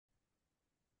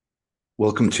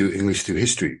Welcome to English Through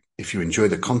History. If you enjoy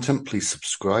the content, please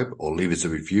subscribe or leave us a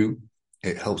review.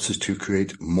 It helps us to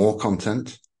create more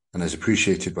content and is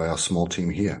appreciated by our small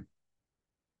team here.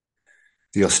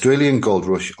 The Australian gold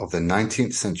rush of the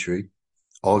 19th century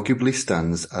arguably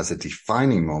stands as a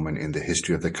defining moment in the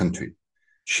history of the country,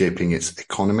 shaping its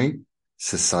economy,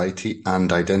 society,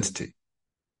 and identity.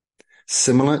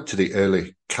 Similar to the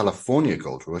early California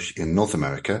gold rush in North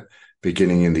America,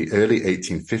 beginning in the early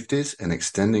 1850s and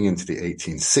extending into the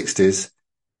 1860s,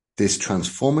 this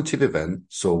transformative event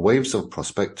saw waves of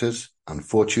prospectors and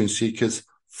fortune seekers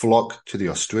flock to the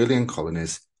Australian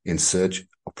colonies in search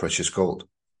of precious gold.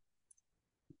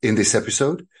 In this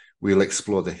episode, we'll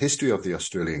explore the history of the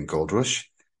Australian gold rush,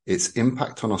 its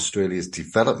impact on Australia's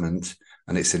development,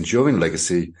 and its enduring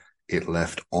legacy it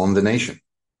left on the nation.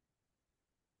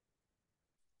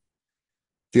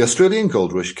 The Australian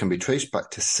gold rush can be traced back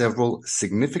to several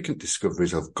significant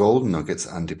discoveries of gold nuggets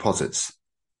and deposits.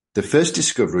 The first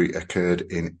discovery occurred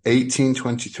in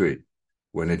 1823,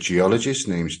 when a geologist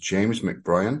named James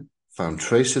McBrien found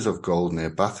traces of gold near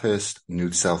Bathurst,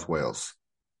 New South Wales.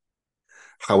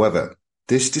 However,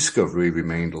 this discovery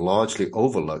remained largely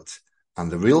overlooked,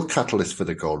 and the real catalyst for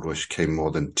the gold rush came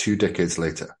more than 2 decades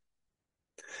later.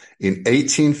 In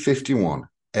 1851,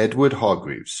 Edward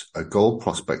Hargreaves, a gold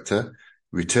prospector,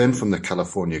 returned from the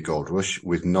California gold rush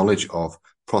with knowledge of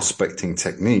prospecting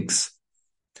techniques.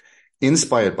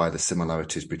 Inspired by the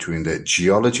similarities between the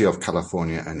geology of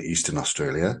California and Eastern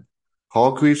Australia,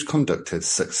 Hargreaves conducted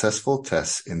successful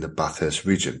tests in the Bathurst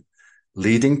region,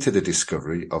 leading to the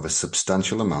discovery of a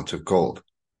substantial amount of gold.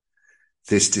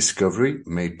 This discovery,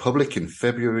 made public in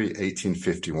February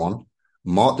 1851,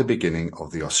 marked the beginning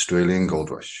of the Australian gold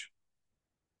rush.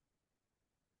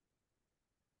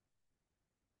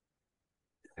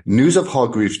 News of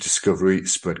Hargreaves' discovery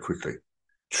spread quickly,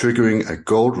 triggering a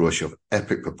gold rush of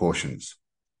epic proportions.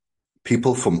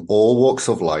 People from all walks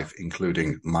of life,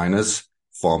 including miners,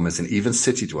 farmers, and even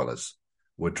city dwellers,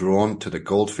 were drawn to the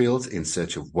goldfields in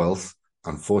search of wealth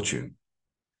and fortune.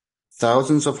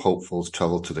 Thousands of hopefuls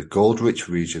travelled to the gold-rich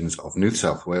regions of New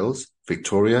South Wales,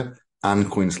 Victoria, and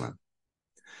Queensland.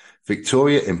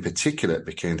 Victoria in particular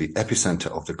became the epicentre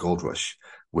of the gold rush,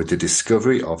 with the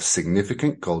discovery of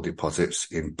significant gold deposits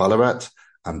in Ballarat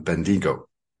and Bendigo.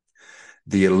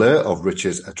 The allure of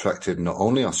riches attracted not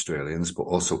only Australians but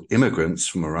also immigrants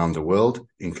from around the world,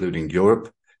 including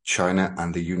Europe, China,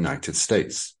 and the United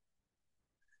States.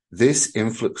 This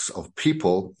influx of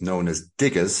people, known as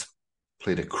diggers,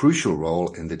 played a crucial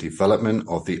role in the development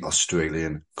of the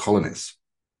Australian colonies.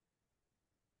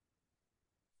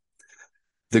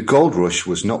 The gold rush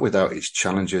was not without its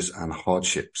challenges and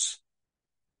hardships.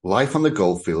 Life on the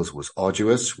goldfields was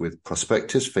arduous, with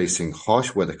prospectors facing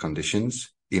harsh weather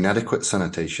conditions, inadequate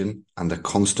sanitation, and a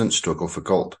constant struggle for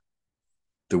gold.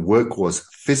 The work was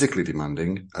physically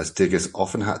demanding, as diggers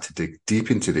often had to dig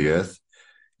deep into the earth,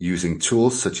 using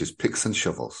tools such as picks and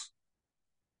shovels.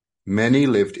 Many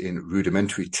lived in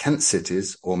rudimentary tent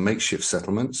cities or makeshift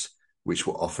settlements, which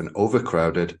were often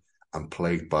overcrowded and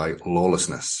plagued by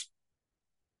lawlessness.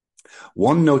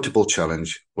 One notable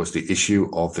challenge was the issue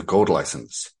of the gold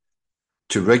license.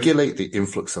 To regulate the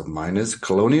influx of miners,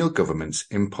 colonial governments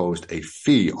imposed a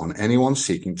fee on anyone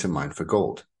seeking to mine for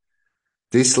gold.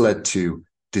 This led to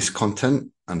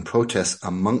discontent and protests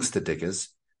amongst the diggers,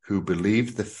 who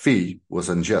believed the fee was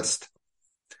unjust.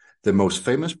 The most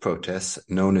famous protest,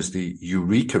 known as the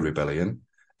Eureka Rebellion,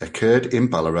 occurred in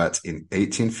Ballarat in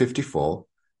 1854,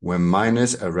 when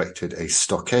miners erected a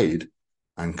stockade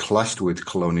and clashed with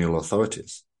colonial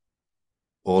authorities.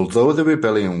 Although the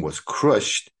rebellion was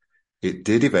crushed, it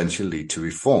did eventually lead to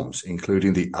reforms,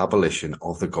 including the abolition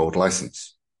of the gold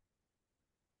license.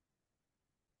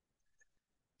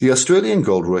 The Australian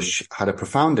gold rush had a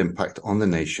profound impact on the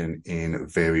nation in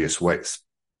various ways.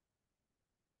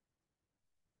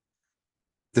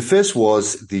 The first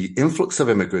was the influx of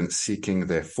immigrants seeking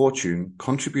their fortune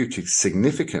contributed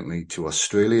significantly to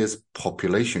Australia's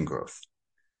population growth.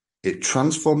 It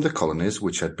transformed the colonies,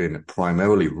 which had been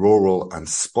primarily rural and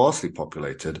sparsely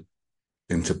populated,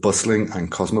 into bustling and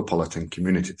cosmopolitan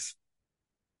communities.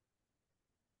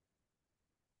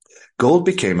 Gold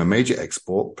became a major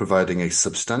export, providing a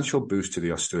substantial boost to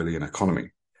the Australian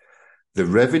economy. The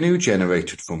revenue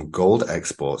generated from gold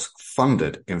exports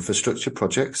funded infrastructure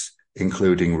projects,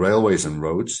 including railways and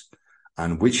roads,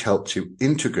 and which helped to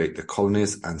integrate the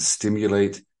colonies and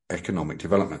stimulate economic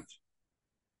development.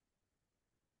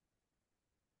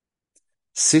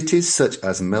 Cities such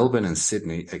as Melbourne and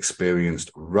Sydney experienced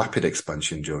rapid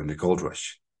expansion during the gold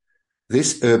rush.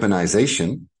 This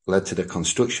urbanization led to the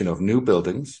construction of new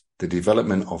buildings, the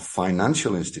development of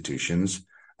financial institutions,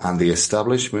 and the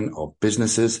establishment of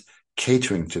businesses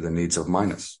catering to the needs of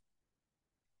miners.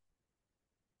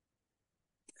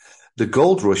 The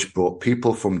gold rush brought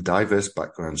people from diverse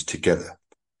backgrounds together,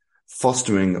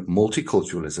 fostering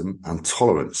multiculturalism and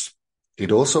tolerance.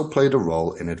 It also played a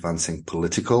role in advancing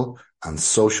political and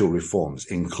social reforms,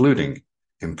 including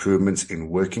improvements in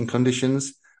working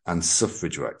conditions and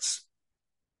suffrage rights.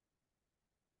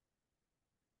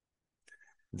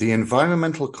 The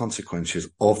environmental consequences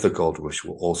of the gold rush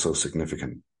were also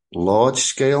significant.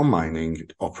 Large-scale mining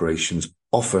operations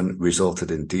often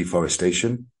resulted in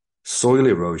deforestation, soil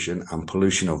erosion, and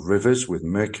pollution of rivers with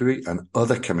mercury and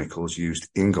other chemicals used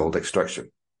in gold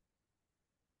extraction.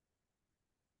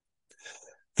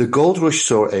 The gold rush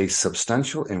saw a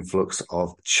substantial influx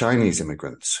of Chinese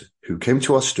immigrants who came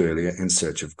to Australia in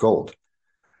search of gold.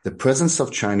 The presence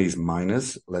of Chinese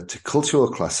miners led to cultural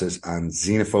clashes and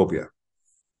xenophobia,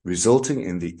 resulting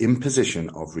in the imposition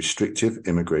of restrictive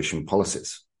immigration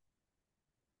policies.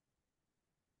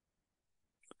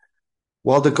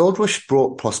 While the gold rush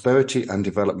brought prosperity and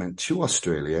development to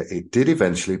Australia, it did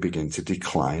eventually begin to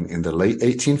decline in the late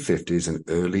 1850s and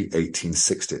early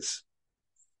 1860s.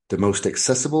 The most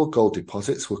accessible gold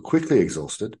deposits were quickly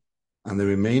exhausted, and the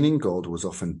remaining gold was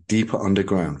often deeper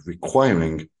underground,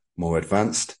 requiring more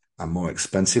advanced and more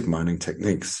expensive mining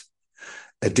techniques.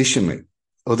 Additionally,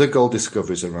 other gold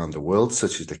discoveries around the world,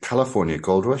 such as the California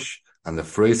Gold Rush and the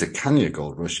Fraser Canyon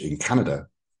Gold Rush in Canada,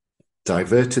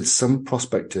 diverted some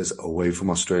prospectors away from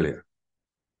Australia.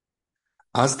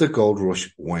 As the gold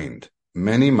rush waned,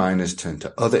 many miners turned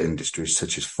to other industries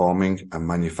such as farming and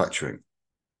manufacturing.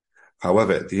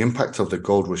 However, the impact of the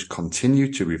gold rush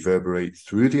continued to reverberate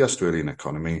through the Australian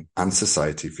economy and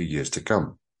society for years to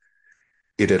come.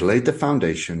 It had laid the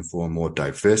foundation for a more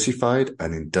diversified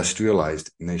and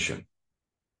industrialized nation.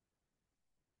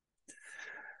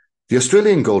 The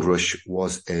Australian Gold Rush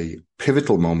was a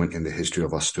pivotal moment in the history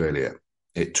of Australia.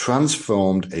 It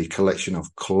transformed a collection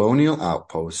of colonial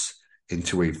outposts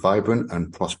into a vibrant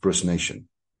and prosperous nation.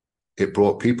 It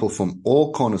brought people from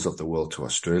all corners of the world to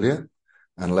Australia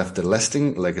and left a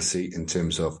lasting legacy in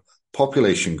terms of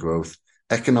population growth,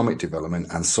 economic development,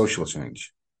 and social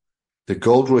change. The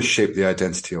Gold Rush shaped the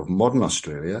identity of modern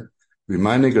Australia,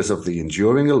 reminding us of the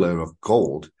enduring allure of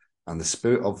gold and the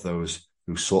spirit of those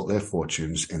who sought their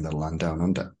fortunes in the land down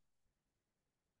under.